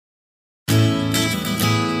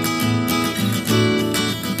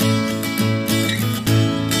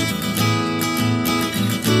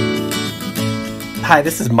Hi,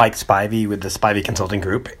 this is Mike Spivey with the Spivey Consulting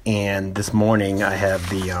Group, and this morning I have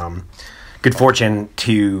the good fortune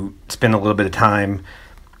to spend a little bit of time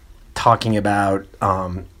talking about,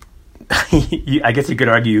 I guess you could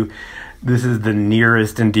argue this is the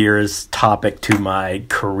nearest and dearest topic to my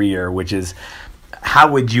career, which is how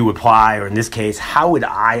would you apply, or in this case, how would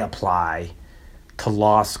I apply to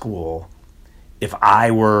law school if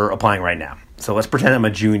I were applying right now? So let's pretend I'm a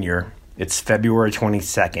junior. It's February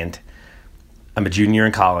 22nd. I'm a junior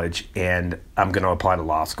in college, and I'm going to apply to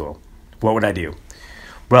law school. What would I do?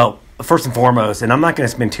 Well, first and foremost, and I'm not going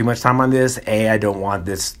to spend too much time on this. A, I don't want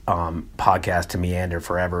this podcast to meander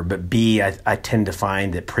forever. But B, I tend to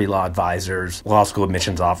find that pre-law advisors, law school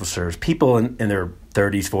admissions officers, people in their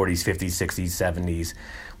 30s, 40s, 50s, 60s, 70s,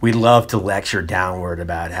 we love to lecture downward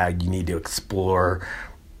about how you need to explore,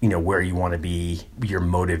 where you want to be, your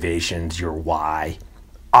motivations, your why.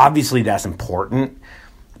 Obviously, that's important,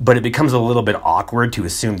 but it becomes a little bit awkward to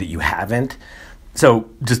assume that you haven't. So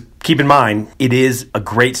just keep in mind, it is a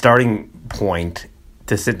great starting point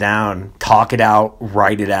to sit down, talk it out,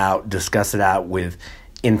 write it out, discuss it out with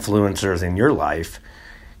influencers in your life.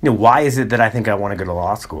 Why is it that I think I want to go to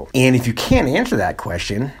law school? And if you can't answer that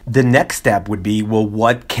question, the next step would be, well,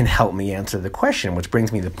 what can help me answer the question? Which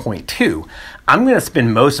brings me to point two. I'm going to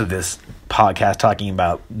spend most of this podcast talking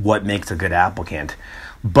about what makes a good applicant.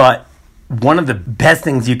 But one of the best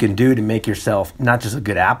things you can do to make yourself not just a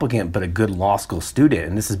good applicant, but a good law school student,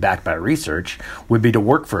 and this is backed by research, would be to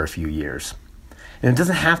work for a few years. And it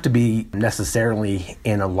doesn't have to be necessarily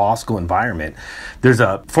in a law school environment. There's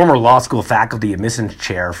a former law school faculty admissions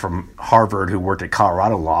chair from Harvard who worked at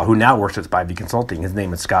Colorado Law, who now works at Spivey Consulting. His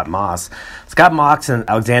name is Scott Moss. Scott Moss and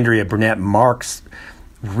Alexandria Burnett Marks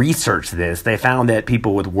researched this. They found that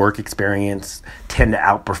people with work experience tend to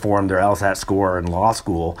outperform their LSAT score in law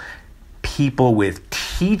school. People with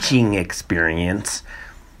teaching experience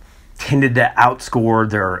tended to outscore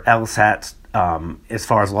their LSATs as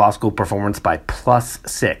far as law school performance by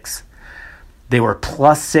 +6. They were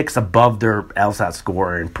 +6 above their LSAT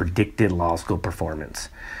score in predicted law school performance,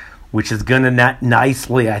 which is going to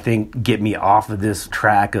nicely, I think, get me off of this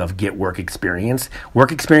track of get work experience.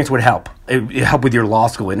 Work experience would help. It would help with your law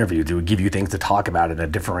school interviews. It would give you things to talk about in a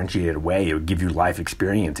differentiated way. It would give you life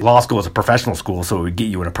experience. Law school is a professional school, so it would get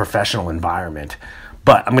you in a professional environment.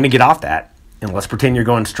 But I'm going to get off that, and let's pretend you're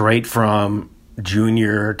going straight from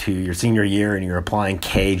junior to your senior year, and you're applying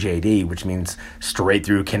KJD, which means straight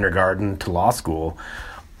through kindergarten to law school.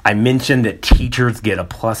 I mentioned that teachers get a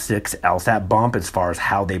 +6 LSAT bump as far as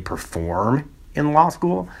how they perform in law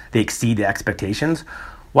school. They exceed the expectations.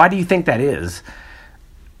 Why do you think that is?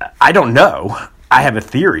 I don't know. I have a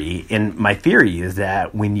theory, and my theory is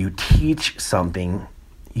that when you teach something,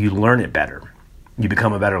 you learn it better. You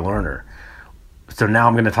become a better learner. So now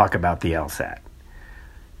I'm going to talk about the LSAT.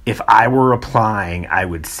 If I were applying, I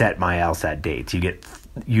would set my LSAT dates.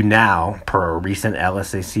 You now, per a recent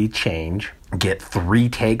LSAC change, get 3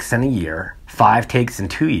 takes in a year, 5 takes in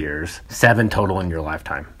 2 years, 7 total in your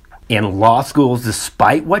lifetime. In law schools,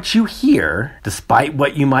 despite what you hear, despite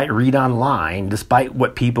what you might read online, despite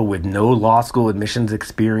what people with no law school admissions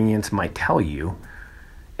experience might tell you,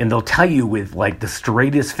 and they'll tell you with like the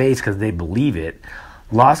straightest face because they believe it,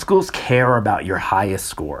 law schools care about your highest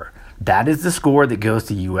score. That is the score that goes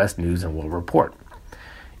to U.S. News and World Report.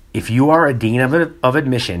 If you are a dean of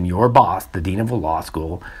admission, your boss, the dean of a law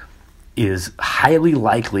school, is highly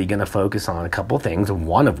likely going to focus on a couple things,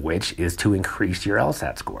 one of which is to increase your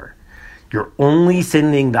LSAT score. You're only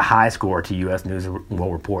sending the high score to U.S. News and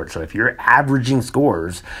World Report. So if you're averaging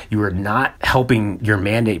scores, you are not helping your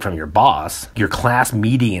mandate from your boss. Your class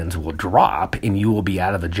medians will drop and you will be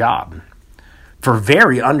out of a job. For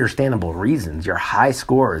very understandable reasons, your high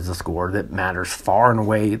score is the score that matters far and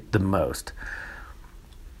away the most.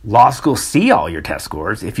 Law schools see all your test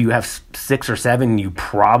scores. If you have 6 or 7, you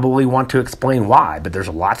probably want to explain why, but there's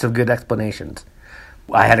lots of good explanations.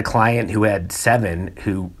 I had a client who had 7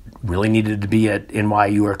 who really needed to be at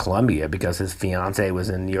NYU or Columbia because his fiance was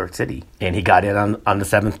in New York City. And he got in on the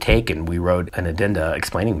 7th take, and we wrote an addenda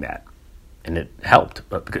explaining that. And it helped.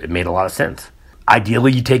 It made a lot of sense.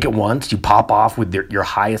 Ideally, you take it once, you pop off with your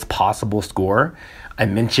highest possible score. I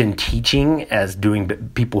mentioned teaching as doing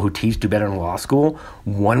people who teach do better in law school.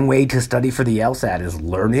 One way to study for the LSAT is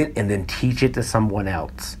learn it and then teach it to someone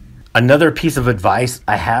else. Another piece of advice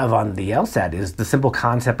I have on the LSAT is the simple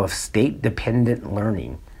concept of state-dependent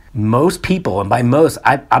learning. Most people, and by most,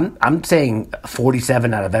 I'm saying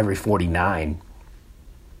 47 out of every 49,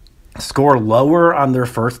 score lower on their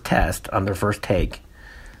first test, on their first take,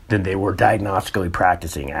 than they were diagnostically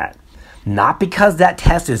practicing at. Not because that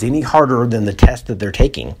test is any harder than the test that they're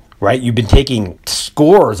taking, right? You've been taking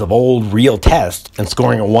scores of old real tests and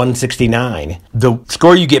scoring a 169. The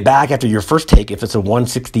score you get back after your first take, if it's a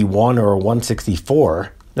 161 or a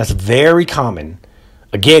 164, that's very common.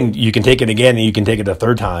 Again, you can take it again and you can take it a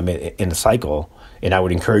third time in the cycle. And I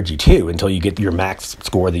would encourage you to until you get your max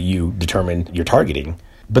score that you determine you're targeting.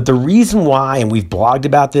 But the reason why, and we've blogged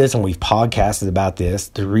about this and we've podcasted about this,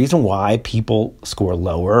 the reason why people score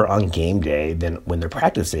lower on game day than when they're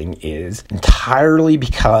practicing is entirely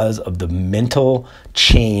because of the mental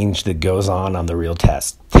change that goes on the real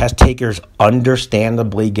test. Test takers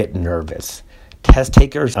understandably get nervous. Test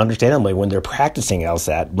takers, understandably, when they're practicing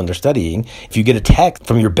LSAT, when they're studying, if you get a text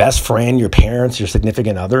from your best friend, your parents, your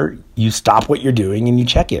significant other, you stop what you're doing and you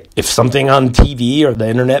check it. If something on TV or the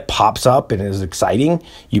internet pops up and is exciting,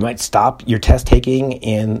 you might stop your test taking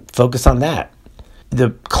and focus on that. The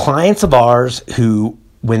clients of ours who,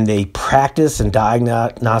 when they practice and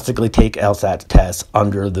diagnostically take LSAT tests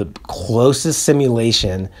under the closest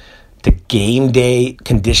simulation to game day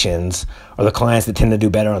conditions, are the clients that tend to do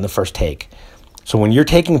better on the first take. So when you're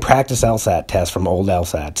taking practice LSAT tests from old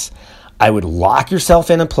LSATs, I would lock yourself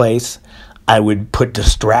in a place. I would put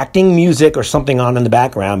distracting music or something on in the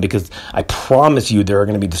background because I promise you there are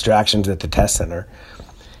going to be distractions at the test center.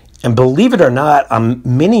 And believe it or not, on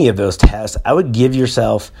many of those tests, I would give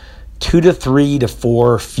yourself 2 to 3 to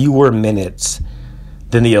 4 fewer minutes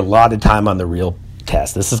than the allotted time on the real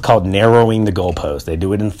test. This is called narrowing the goalpost. They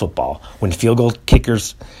do it in football. When field goal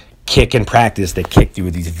kickers kick in practice, they kick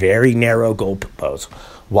through these very narrow goalposts.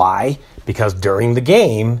 Why? Because during the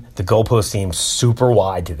game, the goalpost seems super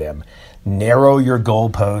wide to them. Narrow your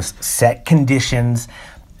goalposts, set conditions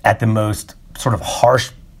at the most sort of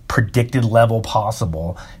harsh predicted level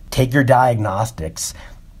possible. Take your diagnostics,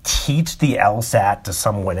 teach the LSAT to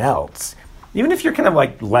someone else. Even if you're kind of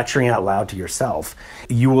like lecturing out loud to yourself,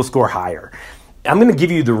 you will score higher. I'm going to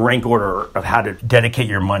give you the rank order of how to dedicate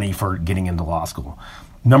your money for getting into law school.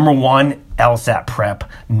 Number 1, LSAT prep.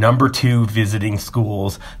 Number 2, visiting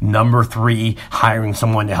schools. Number 3, hiring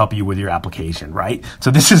someone to help you with your application, right?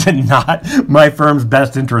 So this is not my firm's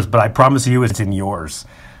best interest, but I promise you it's in yours.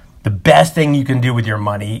 The best thing you can do with your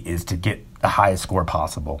money is to get the highest score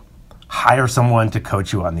possible. Hire someone to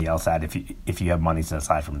coach you on the LSAT if you have money set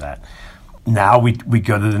aside from that. Now we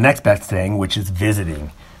go to the next best thing, which is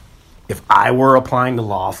visiting. If I were applying to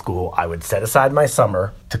law school, I would set aside my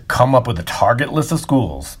summer to come up with a target list of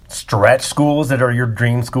schools, stretch schools that are your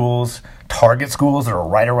dream schools, target schools that are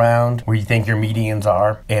right around where you think your medians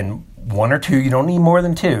are, and 1 or 2, you don't need more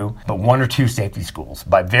than 2, but 1 or 2 safety schools.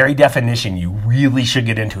 By very definition, you really should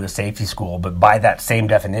get into a safety school, but by that same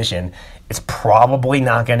definition, it's probably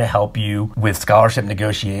not going to help you with scholarship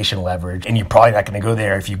negotiation leverage, and you're probably not going to go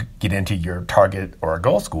there if you get into your target or a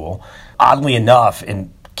goal school. Oddly enough,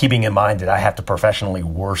 in keeping in mind that I have to professionally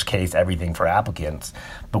worst case everything for applicants.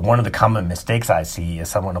 But one of the common mistakes I see is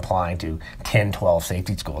someone applying to 10, 12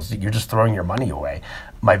 safety schools. You're just throwing your money away.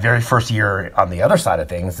 My very first year on the other side of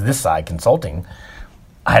things, this side, consulting,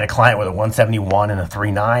 I had a client with a 171 and a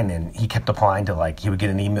 39, and he kept applying to, he would get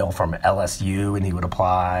an email from LSU, and he would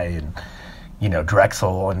apply, and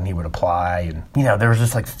Drexel, and he would apply. And, there was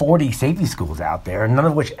just 40 safety schools out there, and none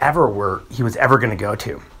of which he was ever going to go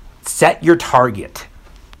to. Set your target.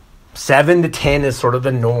 7 to 10 is sort of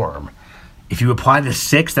the norm. If you apply to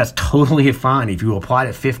 6, that's totally fine. If you apply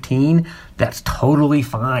to 15, that's totally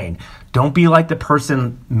fine. Don't be like the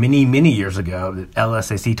person many, many years ago that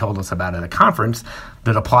LSAC told us about at a conference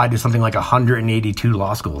that applied to something like 182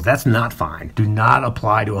 law schools. That's not fine. Do not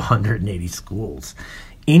apply to 180 schools.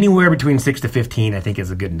 Anywhere between 6 to 15, I think,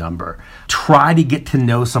 is a good number. Try to get to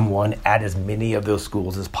know someone at as many of those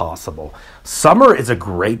schools as possible. Summer is a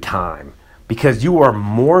great time, because you are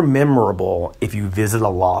more memorable if you visit a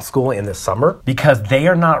law school in the summer because they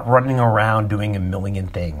are not running around doing a million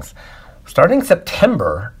things. Starting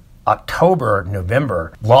September, October,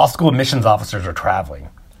 November, law school admissions officers are traveling.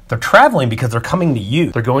 They're traveling because they're coming to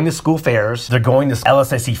you. They're going to school fairs. They're going to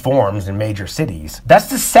LSAC forums in major cities. That's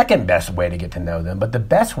the second best way to get to know them, but the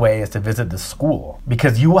best way is to visit the school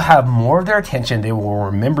because you will have more of their attention. They will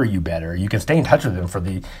remember you better. You can stay in touch with them for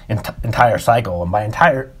the entire cycle. And by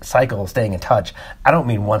entire cycle of staying in touch, I don't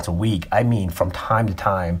mean once a week. I mean from time to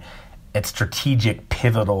time at strategic,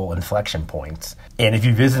 pivotal inflection points. And if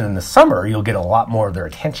you visit in the summer, you'll get a lot more of their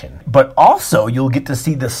attention. But also, you'll get to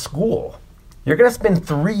see the school. You're going to spend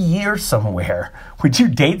 3 years somewhere. Would you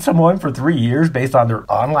date someone for 3 years based on their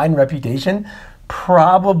online reputation?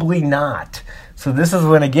 Probably not. So this is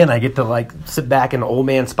when, again, I get to sit back and old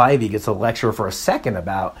man Spivey gets to lecture for a second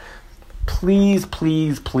about please,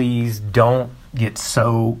 please, please don't get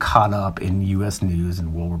so caught up in U.S. News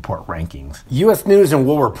and World Report rankings. U.S. News and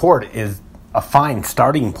World Report is a fine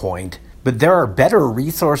starting point, but there are better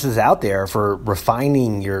resources out there for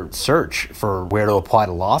refining your search for where to apply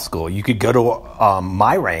to law school. You could go to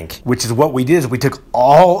MyRank, which is what we did. Is we took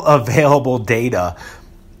all available data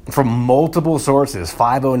from multiple sources,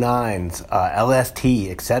 509s,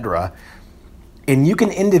 LST, etc., and you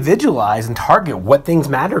can individualize and target what things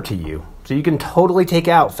matter to you. So you can totally take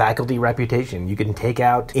out faculty reputation. You can take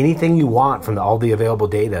out anything you want from all the available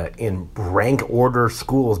data and rank order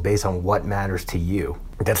schools based on what matters to you.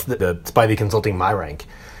 That's the Spivey Consulting MyRank.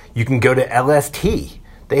 You can go to LST.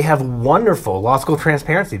 They have wonderful law school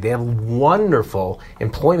transparency. They have wonderful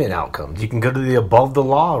employment outcomes. You can go to the above the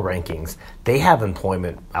law rankings. They have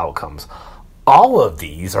employment outcomes. All of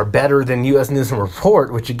these are better than U.S. News and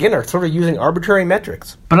Report, which again are sort of using arbitrary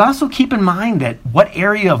metrics. But also keep in mind that what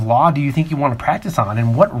area of law do you think you want to practice on,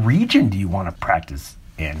 and what region do you want to practice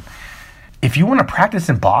in? If you want to practice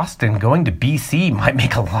in Boston, going to BC might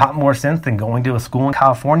make a lot more sense than going to a school in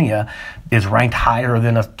California is ranked higher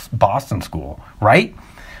than a Boston school, right?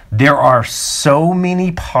 There are so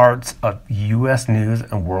many parts of U.S. News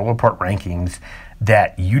and World Report rankings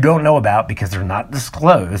that you don't know about because they're not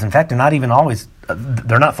disclosed. In fact, they're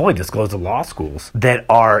not fully disclosed to law schools, that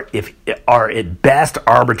are at best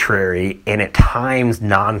arbitrary and at times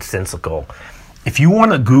nonsensical. If you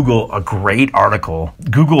want to Google a great article,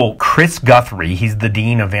 Google Chris Guthrie. He's the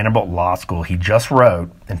dean of Vanderbilt Law School. He just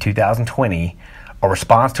wrote in 2020 a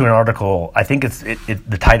response to an article. I think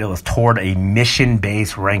the title is "Toward a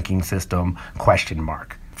Mission-Based Ranking System?" ?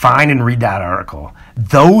 Find and read that article.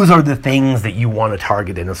 Those are the things that you want to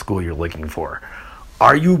target in a school you're looking for.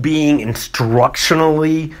 Are you being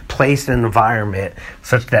instructionally placed in an environment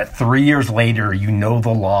such that 3 years later you know the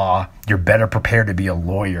law, you're better prepared to be a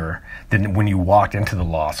lawyer than when you walked into the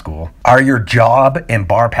law school? Are your job and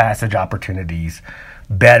bar passage opportunities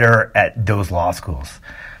better at those law schools?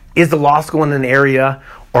 Is the law school in an area,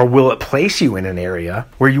 or will it place you in an area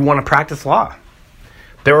where you want to practice law?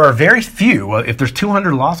 There are very few, if there's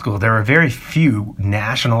 200 law schools, there are very few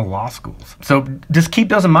national law schools. So just keep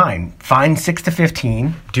those in mind. Find 6 to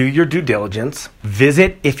 15, do your due diligence,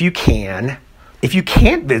 visit if you can. If you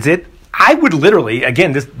can't visit, I would literally,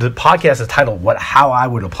 again, the podcast is titled How I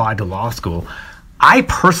Would Apply to Law School. I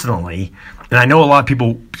personally, and I know a lot of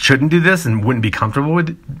people shouldn't do this and wouldn't be comfortable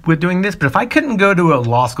with doing this, but if I couldn't go to a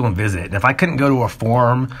law school and visit, and if I couldn't go to a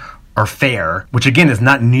forum or fair, which again is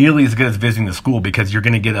not nearly as good as visiting the school because you're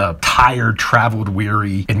going to get a tired, traveled,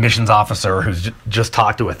 weary admissions officer who's just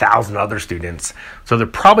talked to 1,000 other students. So they're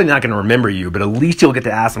probably not going to remember you, but at least you'll get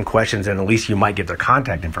to ask them questions, and at least you might get their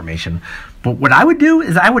contact information. But what I would do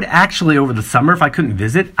is I would actually, over the summer, if I couldn't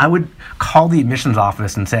visit, I would call the admissions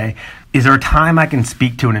office and say, is there a time I can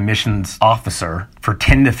speak to an admissions officer for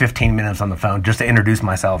 10 to 15 minutes on the phone just to introduce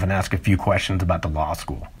myself and ask a few questions about the law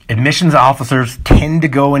school? Admissions officers tend to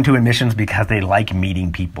go into admissions because they like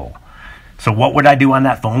meeting people. So what would I do on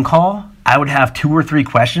that phone call? I would have 2 or 3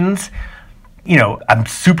 questions. You know, I'm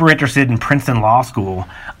super interested in Princeton Law School.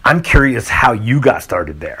 I'm curious how you got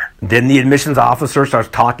started there. Then the admissions officer starts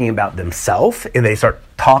talking about themselves, and they start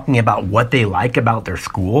talking about what they like about their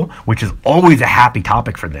school, which is always a happy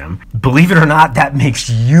topic for them. Believe it or not, that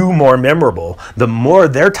makes you more memorable. The more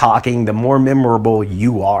they're talking, the more memorable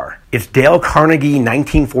you are. It's Dale Carnegie,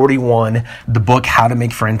 1941, the book How to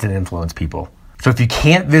Make Friends and Influence People. So if you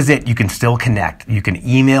can't visit, you can still connect. You can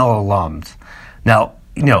email alums. Now,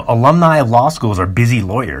 you know, alumni of law schools are busy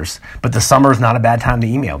lawyers, but the summer is not a bad time to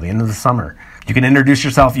email, the end of the summer. You can introduce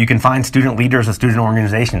yourself. You can find student leaders of student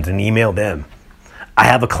organizations and email them. I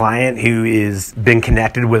have a client who has been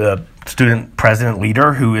connected with a student president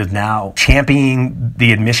leader who is now championing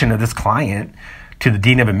the admission of this client to the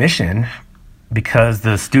dean of admission because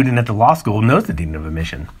the student at the law school knows the dean of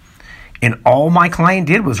admission. And all my client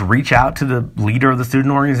did was reach out to the leader of the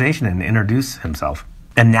student organization and introduce himself.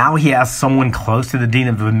 And now he has someone close to the dean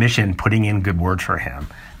of admission putting in good words for him.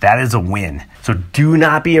 That is a win. So do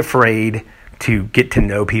not be afraid to get to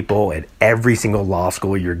know people at every single law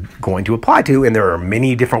school you're going to apply to. And there are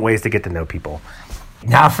many different ways to get to know people.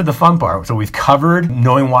 Now for the fun part. So we've covered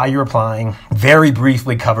knowing why you're applying, very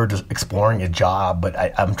briefly covered exploring a job, but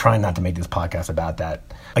I'm trying not to make this podcast about that.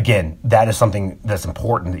 Again, that is something that's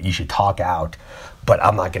important that you should talk out, but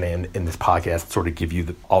I'm not going to, in this podcast, sort of give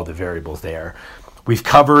you all the variables there. We've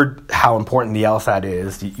covered how important the LSAT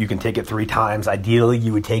is. You can take it 3 times. Ideally,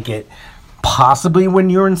 you would take it possibly when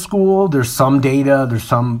you're in school. There's some data, there's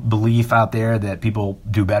some belief out there that people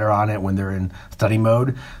do better on it when they're in study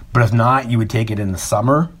mode. But if not, you would take it in the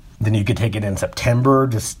summer. Then you could take it in September,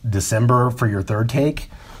 December for your 3rd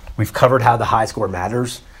take. We've covered how the high score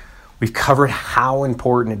matters. We've covered how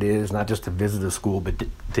important it is not just to visit a school, but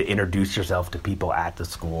to introduce yourself to people at the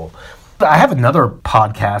school. I have another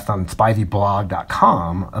podcast on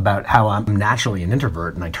spiveyblog.com about how I'm naturally an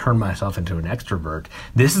introvert and I turn myself into an extrovert.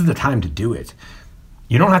 This is the time to do it.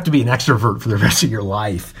 You don't have to be an extrovert for the rest of your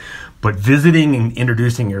life, but visiting and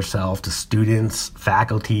introducing yourself to students,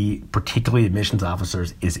 faculty, particularly admissions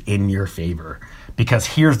officers, is in your favor. Because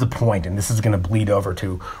here's the point, and this is going to bleed over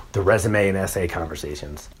to the resume and essay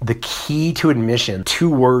conversations. The key to admission, 2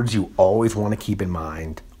 words you always want to keep in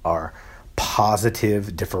mind are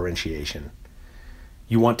positive differentiation.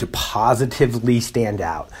 You want to positively stand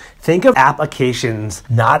out. Think of applications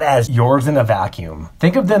not as yours in a vacuum.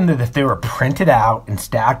 Think of them that if they were printed out and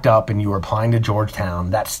stacked up and you were applying to Georgetown,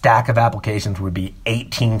 that stack of applications would be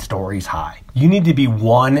 18 stories high. You need to be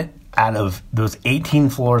one out of those 18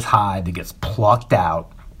 floors high that gets plucked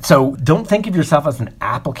out. So don't think of yourself as an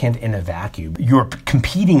applicant in a vacuum. You're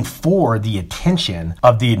competing for the attention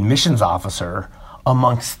of the admissions officer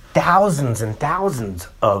amongst thousands and thousands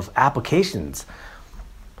of applications.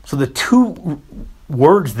 So the 2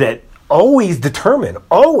 words that always determine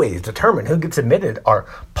who gets admitted are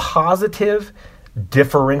positive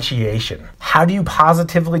differentiation. How do you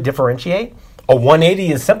positively differentiate? A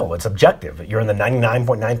 180 is simple. It's objective. You're in the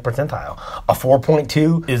 99.9th percentile. A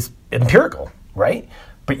 4.2 is empirical, right?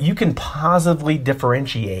 But you can positively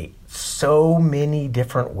differentiate so many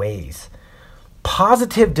different ways.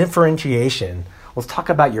 Positive differentiation, let's talk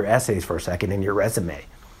about your essays for a second and your resume.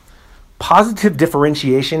 Positive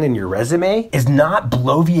differentiation in your resume is not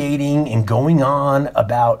bloviating and going on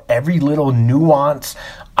about every little nuance.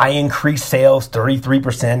 I increased sales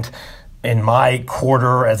 33% in my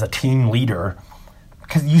quarter as a team leader,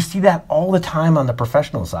 because you see that all the time on the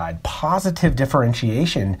professional side. Positive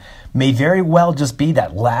differentiation may very well just be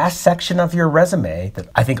that last section of your resume that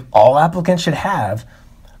I think all applicants should have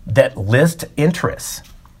that list interests.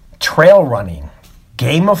 Trail running,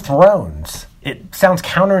 Game of Thrones. It sounds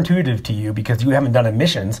counterintuitive to you because you haven't done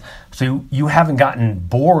admissions, so you haven't gotten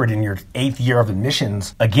bored in your 8th year of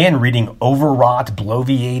admissions, again, reading overwrought,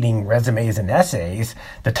 bloviating resumes and essays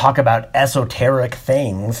that talk about esoteric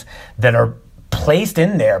things that are placed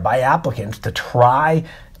in there by applicants to try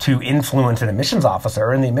to influence an admissions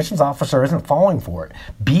officer, and the admissions officer isn't falling for it.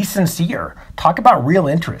 Be sincere. Talk about real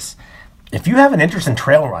interests. If you have an interest in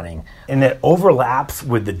trail running and it overlaps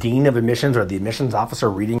with the dean of admissions or the admissions officer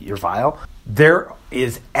reading your file, there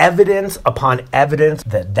is evidence upon evidence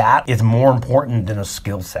that that is more important than a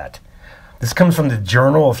skill set. This comes from the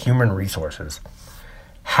Journal of Human Resources.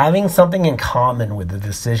 Having something in common with the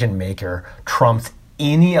decision maker trumps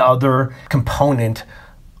any other component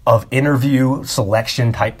of interview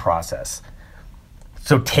selection type process.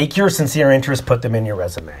 So take your sincere interests, put them in your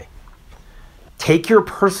resume. Take your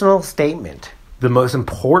personal statement, the most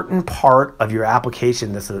important part of your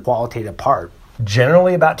application. This is a qualitative part,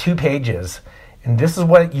 generally about 2 pages, and this is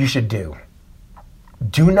what you should do.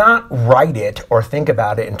 Do not write it or think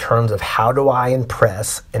about it in terms of how do I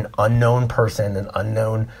impress an unknown person, an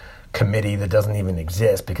unknown committee that doesn't even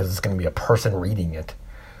exist, because it's going to be a person reading it.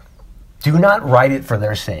 Do not write it for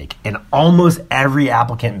their sake, and almost every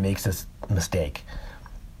applicant makes this mistake.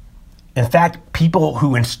 In fact, people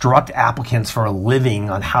who instruct applicants for a living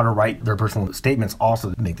on how to write their personal statements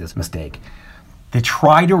also make this mistake. They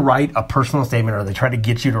try to write a personal statement, or they try to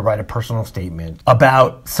get you to write a personal statement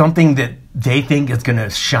about something that they think is going to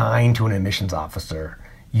shine to an admissions officer.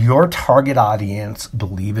 Your target audience,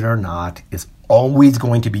 believe it or not, is always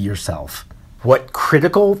going to be yourself. What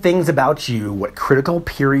critical things about you, what critical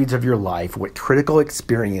periods of your life, what critical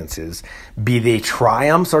experiences, be they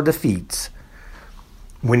triumphs or defeats,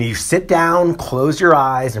 when you sit down, close your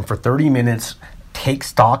eyes, and for 30 minutes, take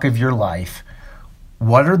stock of your life,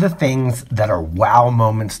 what are the things that are wow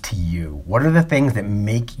moments to you? What are the things that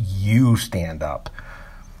make you stand up?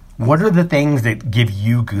 What are the things that give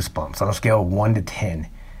you goosebumps on a scale of 1 to 10?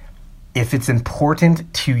 If it's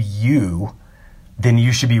important to you, then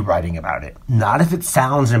you should be writing about it. Not if it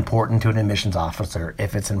sounds important to an admissions officer,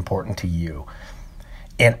 if it's important to you.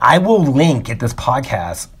 And I will link at this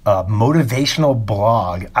podcast a motivational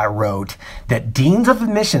blog I wrote that deans of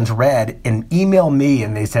admissions read and emailed me,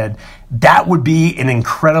 and they said, that would be an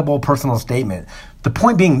incredible personal statement. The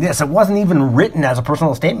point being this, it wasn't even written as a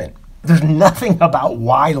personal statement. There's nothing about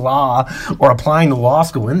why law or applying to law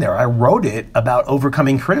school in there. I wrote it about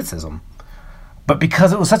overcoming criticism. But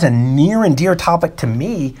because it was such a near and dear topic to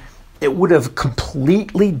me, it would have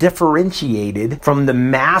completely differentiated from the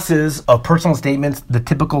masses of personal statements the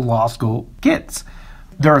typical law school gets.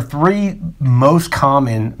 There are three most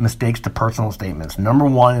common mistakes to personal statements. Number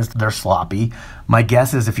one is they're sloppy. My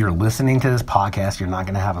guess is if you're listening to this podcast, you're not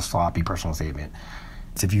going to have a sloppy personal statement.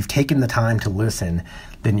 So if you've taken the time to listen,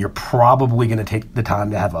 then you're probably going to take the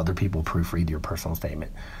time to have other people proofread your personal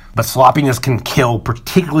statement. But sloppiness can kill,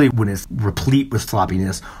 particularly when it's replete with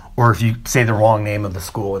sloppiness, or if you say the wrong name of the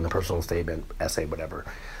school in the personal statement, essay, whatever.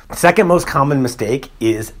 Second most common mistake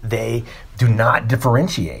is they do not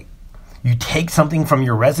differentiate. You take something from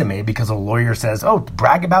your resume because a lawyer says, oh,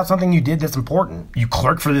 brag about something you did that's important. You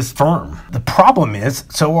clerk for this firm. The problem is,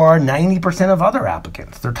 so are 90% of other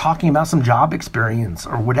applicants. They're talking about some job experience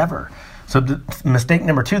or whatever. So mistake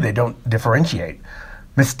number two, they don't differentiate.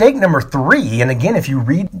 Mistake number three, and again, if you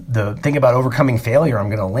read the thing about overcoming failure, I'm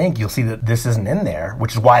going to link, you'll see that this isn't in there,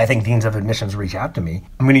 which is why I think deans of admissions reach out to me.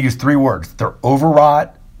 I'm going to use three words. They're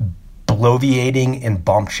overwrought, bloviating, and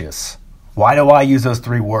bumptious. Why do I use those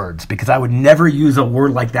three words? Because I would never use a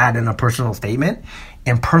word like that in a personal statement.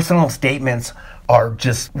 And personal statements are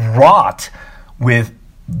just wrought with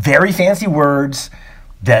very fancy words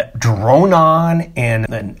that drone on in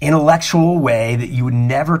an intellectual way that you would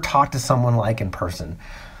never talk to someone like in person.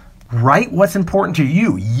 Write what's important to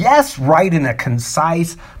you. Yes, write in a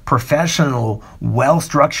concise, professional,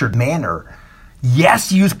 well-structured manner. Yes,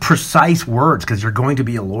 use precise words because you're going to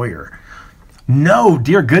be a lawyer. No,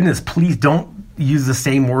 dear goodness, please don't use the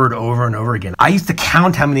same word over and over again. I used to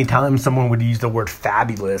count how many times someone would use the word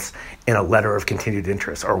fabulous in a letter of continued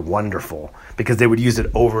interest or wonderful because they would use it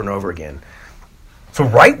over and over again. So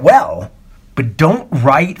write well, but don't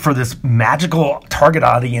write for this magical target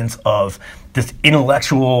audience of this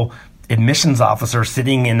intellectual admissions officer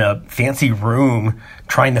sitting in a fancy room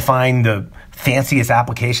trying to find the fanciest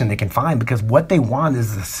application they can find, because what they want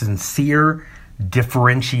is a sincere,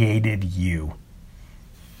 differentiated you.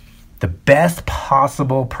 The best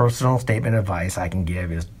possible personal statement advice I can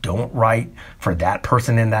give is don't write for that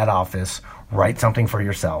person in that office. Write something for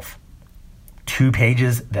yourself. 2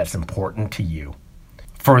 pages that's important to you.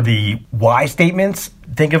 For the why statements,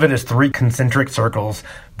 think of it as 3 concentric circles.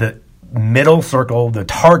 The middle circle, the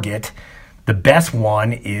target, the best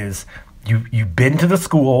one is you've been to the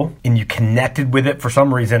school and you connected with it for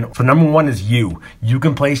some reason. So number 1 is you. You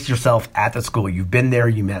can place yourself at the school. You've been there,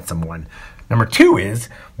 you met someone. Number 2 is,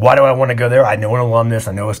 why do I want to go there? I know an alumnus,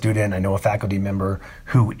 I know a student, I know a faculty member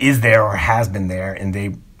who is there or has been there, and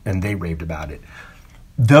they raved about it.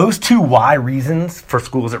 Those 2 why reasons for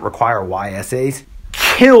schools that require why essays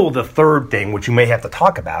kill the third thing, which you may have to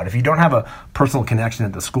talk about. If you don't have a personal connection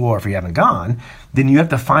at the school, or if you haven't gone, then you have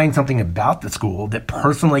to find something about the school that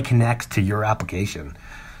personally connects to your application.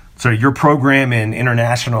 So your program in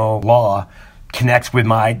international law connects with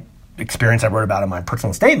my experience I wrote about in my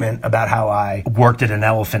personal statement about how I worked at an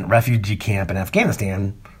elephant refugee camp in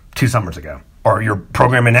Afghanistan 2 summers ago. Or your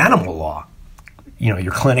program in animal law,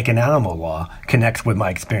 your clinic in animal law connects with my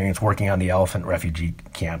experience working on the elephant refugee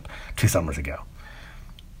camp 2 summers ago.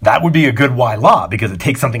 That would be a good why law, because it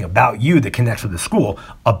takes something about you that connects with the school.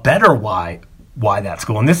 A better why that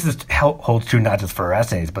school, and this holds true not just for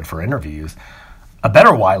essays but for interviews. A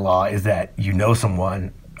better why law is that you know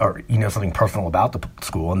someone or you know something personal about the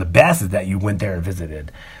school, and the best is that you went there and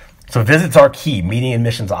visited. So visits are key. Meeting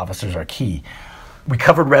admissions officers are key. We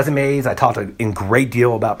covered resumes. I talked in great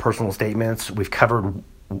deal about personal statements. We've covered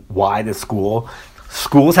why the school.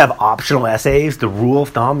 Schools have optional essays. The rule of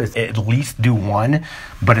thumb is at least do 1,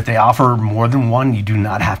 but if they offer more than 1, you do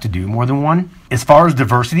not have to do more than 1. As far as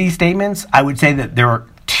diversity statements, I would say that there are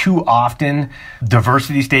too often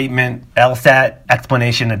diversity statement, LSAT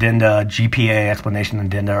explanation addenda, GPA explanation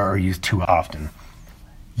addenda are used too often.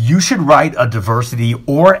 You should write a diversity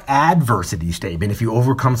or adversity statement if you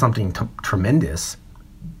overcome something tremendous,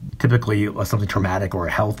 typically something traumatic or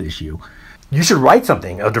a health issue. You should write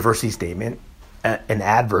something, a diversity statement, an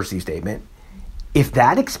adversity statement, if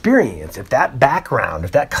that experience, if that background,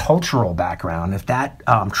 if that cultural background, if that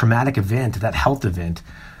traumatic event, if that health event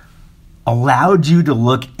allowed you to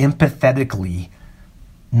look empathetically,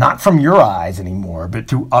 not from your eyes anymore, but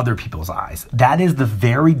through other people's eyes. That is the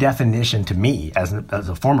very definition to me as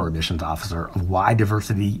a former admissions officer of why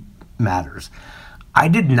diversity matters. I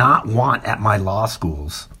did not want at my law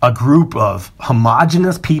schools a group of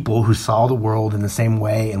homogenous people who saw the world in the same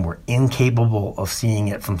way and were incapable of seeing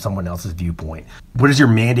it from someone else's viewpoint. What is your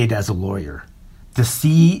mandate as a lawyer? To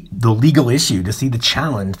see the legal issue, to see the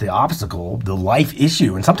challenge, the obstacle, the life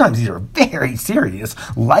issue, and sometimes these are very serious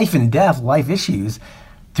life and death life issues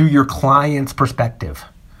through your client's perspective.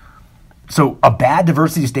 So a bad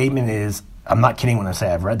diversity statement is, I'm not kidding when I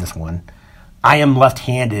say I've read this one, I am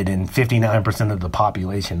left-handed and 59% of the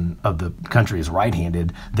population of the country is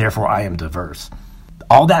right-handed, therefore I am diverse.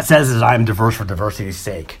 All that says is I'm diverse for diversity's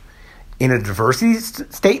sake. In a diversity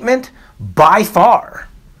statement, by far,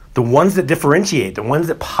 the ones that differentiate, the ones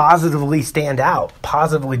that positively stand out,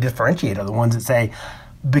 positively differentiate are the ones that say,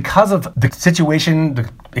 because of the situation, the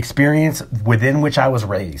experience within which I was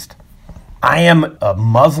raised, I am a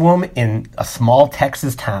Muslim in a small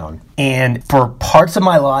Texas town. And for parts of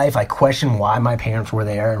my life, I questioned why my parents were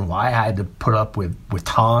there and why I had to put up with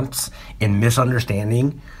taunts and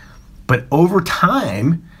misunderstanding. But over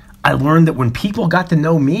time, I learned that when people got to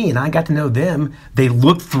know me and I got to know them, they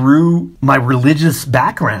looked through my religious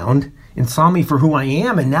background and saw me for who I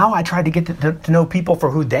am. And now I try to get to know people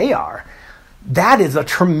for who they are. That is a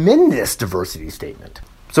tremendous diversity statement.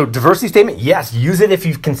 So diversity statement, yes, use it if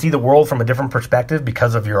you can see the world from a different perspective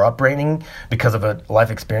because of your upbringing, because of a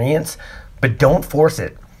life experience, but don't force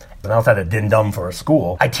it. And I also had a din-dum for a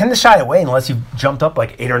school. I tend to shy away unless you've jumped up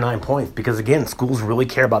like 8 or 9 points because, again, schools really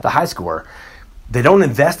care about the high score. They don't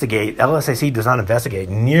investigate, LSAC does not investigate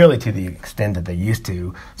nearly to the extent that they used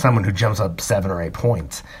to someone who jumps up 7 or 8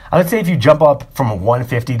 points. I would say if you jump up from a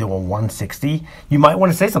 150 to a 160, you might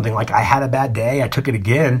want to say something like, I had a bad day, I took it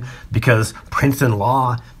again because Princeton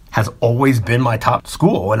Law has always been my top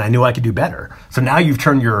school and I knew I could do better. So now you've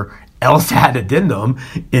turned your LSAT addendum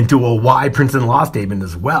into a why Princeton Law statement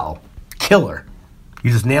as well. Killer. You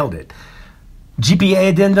just nailed it. GPA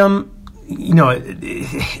addendum,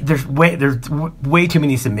 there's way too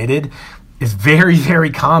many submitted. It's very, very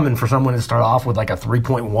common for someone to start off with like a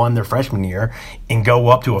 3.1 their freshman year and go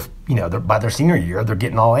up to by their senior year, they're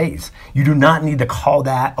getting all A's. You do not need to call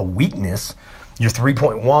that a weakness, your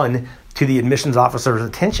 3.1, to the admissions officer's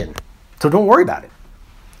attention. So don't worry about it.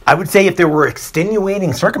 I would say if there were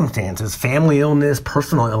extenuating circumstances, family illness,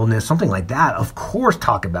 personal illness, something like that, of course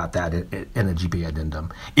talk about that in a GPA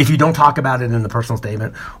addendum. If you don't talk about it in the personal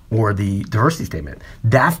statement or the diversity statement,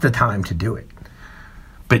 that's the time to do it.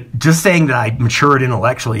 But just saying that I matured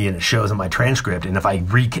intellectually and it shows in my transcript, and if I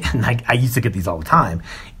used to get these all the time,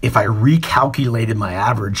 if I recalculated my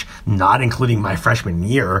average, not including my freshman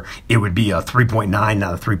year, it would be a 3.9,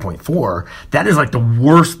 not a 3.4. That is like the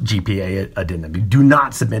worst GPA addendum. You do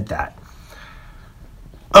not submit that.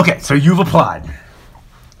 Okay, so you've applied.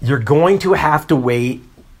 You're going to have to wait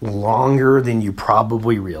longer than you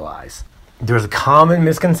probably realize. There's a common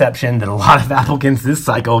misconception that a lot of applicants this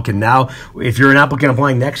cycle can now, if you're an applicant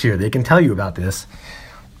applying next year, they can tell you about this,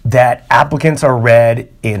 that applicants are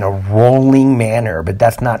read in a rolling manner, but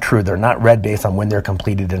that's not true. They're not read based on when they're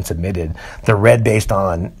completed and submitted. They're read based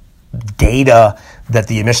on data that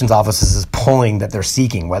the admissions office is pulling that they're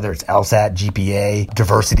seeking, whether it's LSAT, GPA,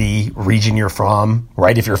 diversity, region you're from,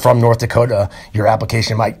 right? If you're from North Dakota, your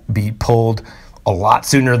application might be pulled a lot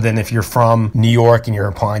sooner than if you're from New York and you're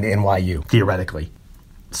applying to NYU, theoretically.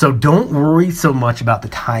 So don't worry so much about the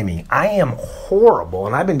timing. I am horrible,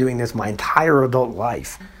 and I've been doing this my entire adult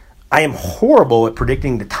life. I am horrible at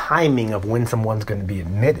predicting the timing of when someone's going to be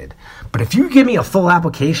admitted. But if you give me a full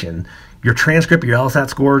application, your transcript, your LSAT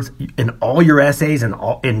scores, and all your essays, and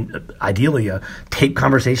ideally a tape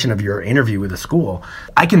conversation of your interview with the school,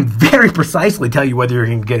 I can very precisely tell you whether you're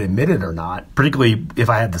going to get admitted or not, particularly if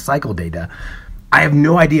I have the cycle data. I have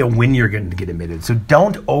no idea when you're going to get admitted, so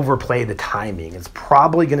don't overplay the timing. It's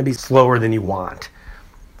probably going to be slower than you want.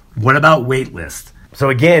 What about wait list? So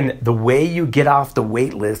again, the way you get off the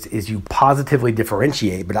wait list is you positively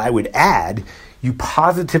differentiate, but I would add, you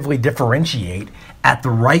positively differentiate at the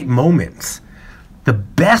right moments. The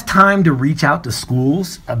best time to reach out to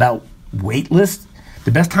schools about wait lists,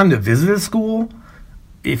 the best time to visit a school,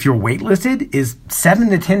 if you're waitlisted, is 7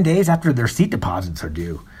 to 10 days after their seat deposits are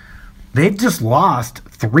due. They've just lost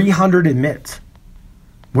 300 admits.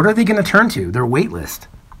 What are they going to turn to? Their wait list.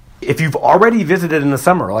 If you've already visited in the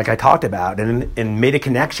summer, like I talked about, and made a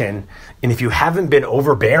connection, and if you haven't been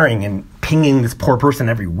overbearing and pinging this poor person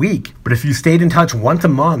every week, but if you stayed in touch once a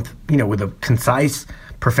month, with a concise,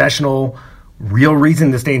 professional, real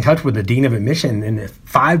reason to stay in touch with the dean of admission, and if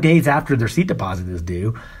 5 days after their seat deposit is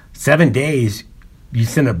due, 7 days, you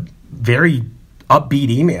send a very upbeat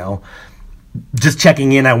email just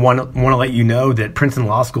checking in. I want to let you know that Princeton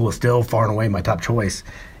Law School is still far and away my top choice.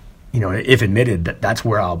 If admitted, that's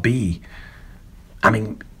where I'll be. I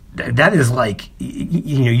mean, that is like,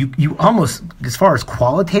 you almost, as far as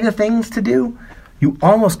qualitative things to do, you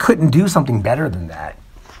almost couldn't do something better than that.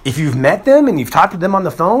 If you've met them and you've talked to them on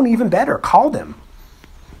the phone, even better, call them.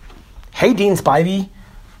 Hey, Dean Spivey,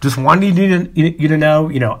 just wanted you to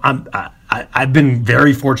know, I've been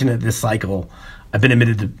very fortunate this cycle. I've been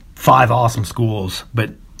admitted to 5 awesome schools,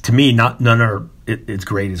 but to me, none are as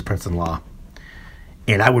great as Princeton Law.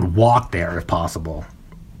 And I would walk there if possible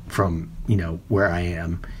from, where I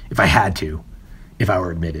am, if I had to. if I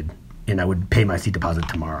were admitted, and I would pay my seat deposit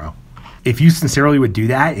tomorrow. If you sincerely would do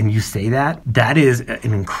that and you say that, that is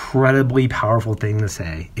an incredibly powerful thing to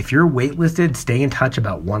say. If you're waitlisted, stay in touch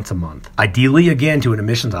about once a month. Ideally, again, to an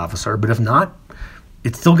admissions officer, but if not,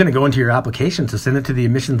 it's still going to go into your application, so send it to the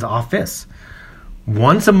admissions office.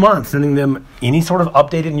 Once a month, sending them any sort of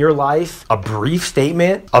update in your life, a brief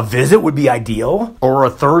statement, a visit would be ideal, or a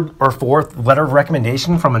third or fourth letter of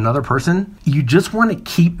recommendation from another person. You just want to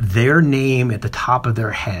keep their name at the top of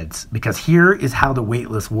their heads, because here is how the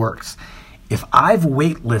wait list works. If I've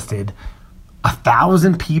waitlisted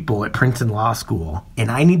 1,000 people at Princeton Law School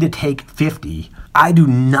and I need to take 50, I do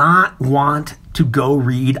not want to go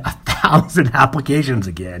read 1,000 applications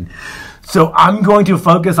again. So I'm going to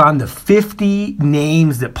focus on the 50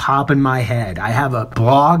 names that pop in my head. I have a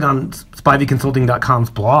blog on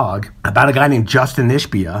SpiveyConsulting.com's blog about a guy named Justin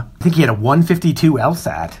Ishbia. I think he had a 152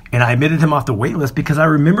 LSAT, and I admitted him off the wait list because I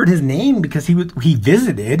remembered his name because he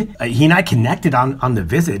visited. He and I connected on the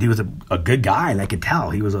visit. He was a good guy, and I could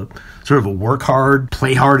tell. He was a sort of a work hard,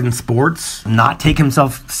 play hard in sports, not take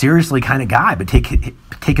himself seriously kind of guy, but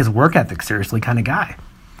take his work ethic seriously kind of guy.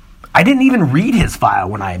 I didn't even read his file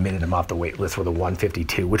when I admitted him off the wait list with a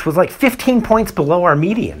 152, which was like 15 points below our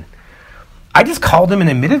median. I just called him and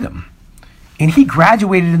admitted him. And he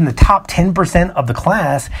graduated in the top 10% of the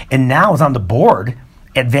class and now is on the board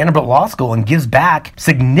at Vanderbilt Law School and gives back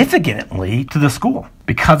significantly to the school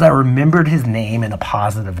because I remembered his name in a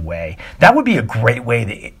positive way. That would be a great way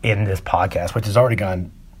to end this podcast, which has already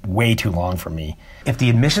gone way too long for me. If the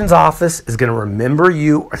admissions office is going to remember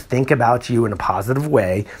you or think about you in a positive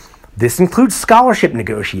way, this includes scholarship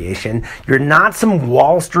negotiation. You're not some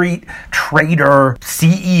Wall Street trader,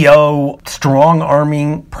 CEO,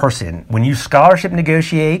 strong-arming person. When you scholarship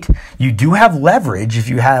negotiate, you do have leverage if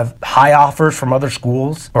you have high offers from other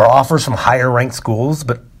schools or offers from higher-ranked schools,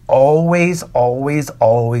 but always, always,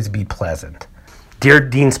 always be pleasant. Dear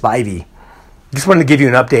Dean Spivey, just wanted to give you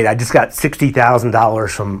an update. I just got $60,000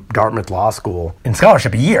 from Dartmouth Law School in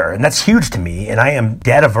scholarship a year, and that's huge to me, and I am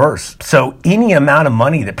debt averse. So any amount of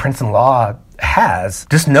money that Princeton Law has,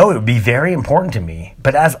 just know it would be very important to me.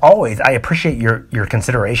 But as always, I appreciate your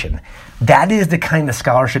consideration. That is the kind of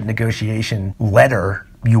scholarship negotiation letter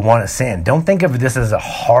you want to send. Don't think of this as a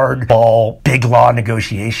hardball, big law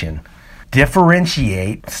negotiation.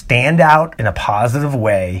 Differentiate, stand out in a positive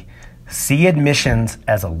way. See admissions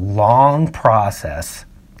as a long process.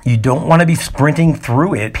 You don't want to be sprinting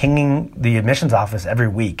through it, pinging the admissions office every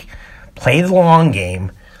week. Play the long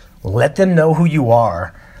game. Let them know who you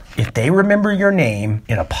are. If they remember your name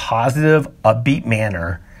in a positive, upbeat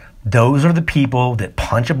manner, those are the people that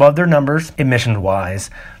punch above their numbers admissions-wise.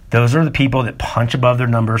 Those are the people that punch above their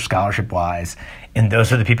numbers scholarship-wise. And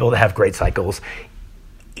those are the people that have great cycles,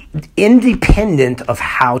 independent of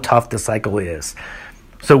how tough the cycle is.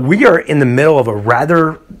 So we are in the middle of a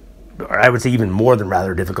rather, or I would say even more than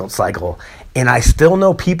rather difficult cycle. And I still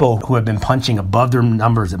know people who have been punching above their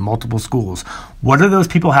numbers at multiple schools. What do those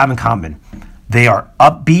people have in common? They are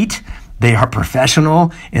upbeat, they are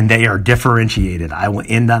professional, and they are differentiated. I will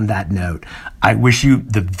end on that note. I wish you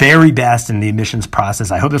the very best in the admissions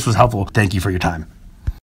process. I hope this was helpful. Thank you for your time.